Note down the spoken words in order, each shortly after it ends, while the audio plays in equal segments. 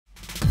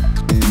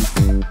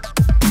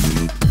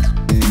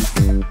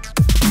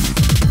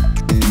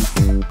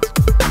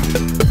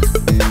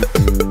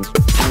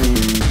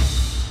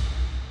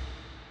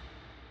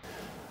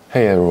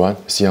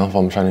everyone, it's Yang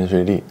from Shining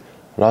 3D.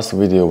 Last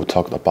video we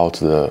talked about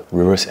the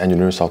reverse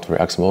engineering software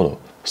EXModel.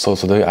 So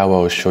today I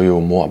will show you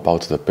more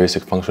about the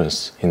basic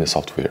functions in the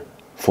software.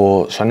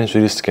 For Shining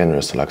 3D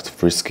scanners like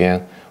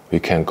FreeScan, we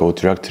can go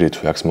directly to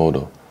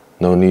EXModel.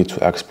 No need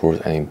to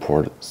export and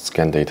import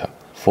scan data.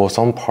 For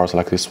some parts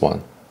like this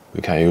one,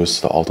 we can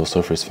use the auto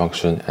surface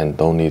function and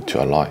don't need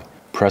to align.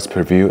 Press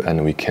preview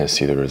and we can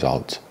see the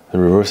result. The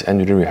reverse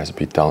engineering has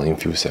been done in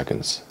few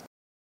seconds.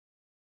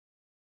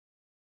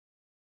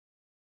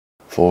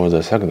 For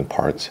the second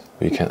part,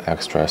 we can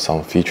extract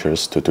some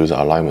features to do the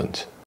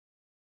alignment.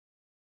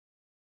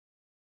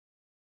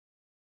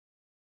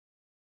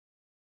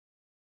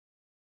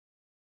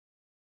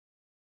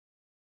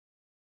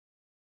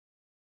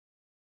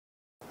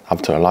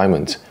 After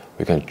alignment,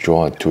 we can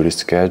draw a 2D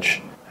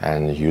sketch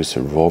and use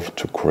a revolve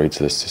to create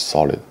this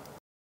solid.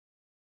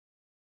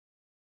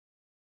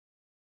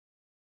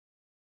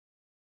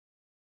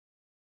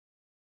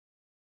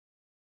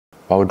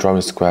 While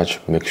drawing sketch,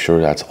 make sure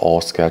that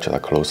all sketches are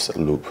closed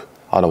loop.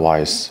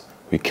 Otherwise,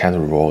 we can't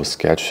roll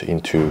sketch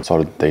into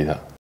solid data.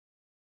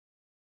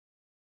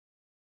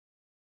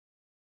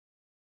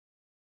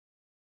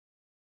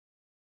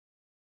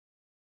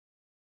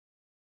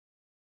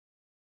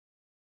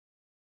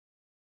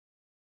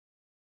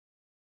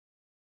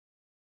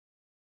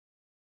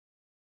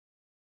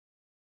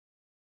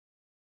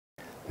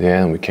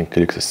 Then we can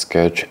click the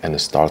sketch and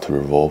start to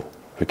revolve.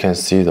 We can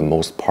see the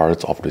most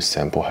part of the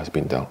sample has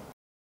been done.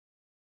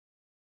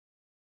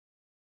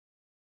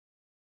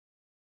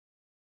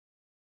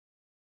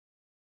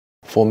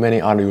 For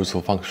many other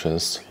useful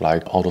functions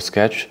like auto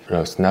sketch,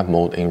 the snap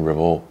mode in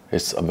Revolve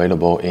is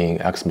available in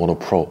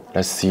EXModel Pro.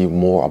 Let's see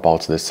more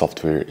about this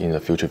software in the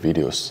future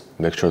videos.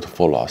 Make sure to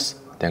follow us.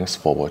 Thanks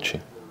for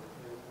watching.